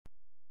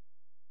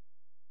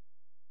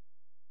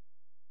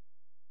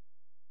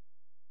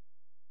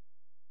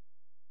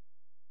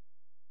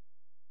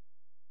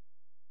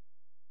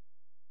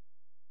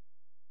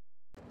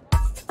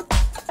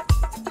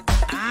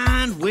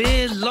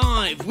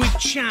live with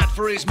Chad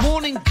for his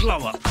morning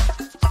glow-up.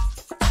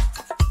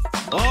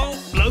 Oh,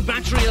 low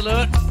battery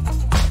alert.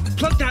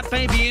 Plug that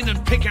baby in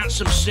and pick out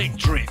some sick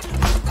drip.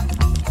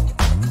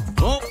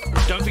 Oh,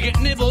 don't forget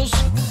nibbles.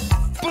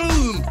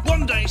 Boom!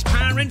 1 day's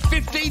power in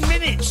 15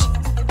 minutes.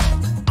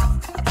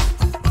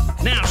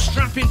 Now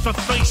strap in for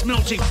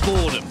face-melting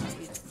boredom.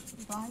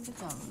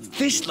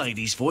 This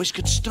lady's voice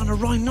could stun a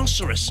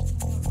rhinoceros.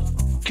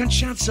 Can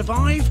Chad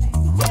survive?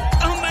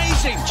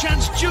 Amazing!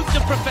 Chad's juked the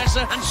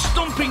professor and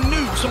stomping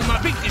noobs on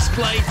that big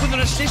display with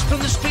an assist from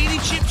the speedy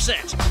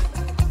chipset.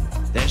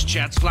 There's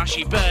Chad's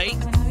flashy bay.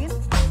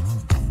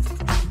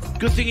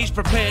 Good thing he's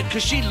prepared,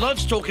 because she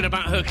loves talking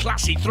about her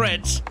classy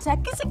threads.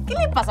 ¿Qué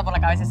le pasa por la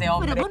cabeza a ese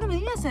hombre? Pero no me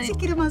digas. Sí,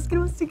 quiero más,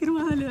 dale.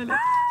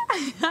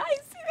 Ay,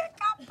 sí, me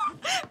encanta.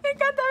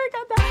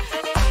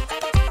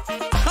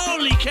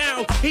 Holy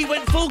cow! He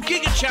went full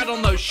Giga Chad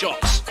on those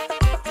shots.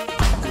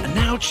 And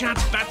now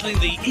Chad's battling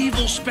the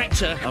evil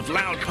spectre of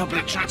loud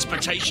public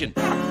transportation.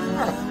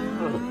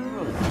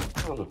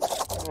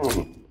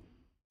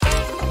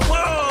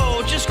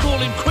 Whoa! Just call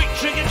him Quick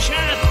Trigger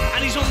Chad,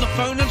 and he's on the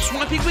phone and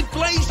swiping with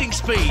blazing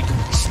speed,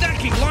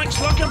 stacking likes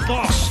like a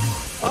boss.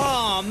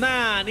 Oh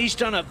man, he's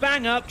done a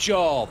bang-up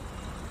job.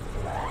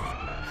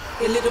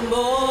 A little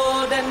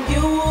more than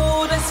you.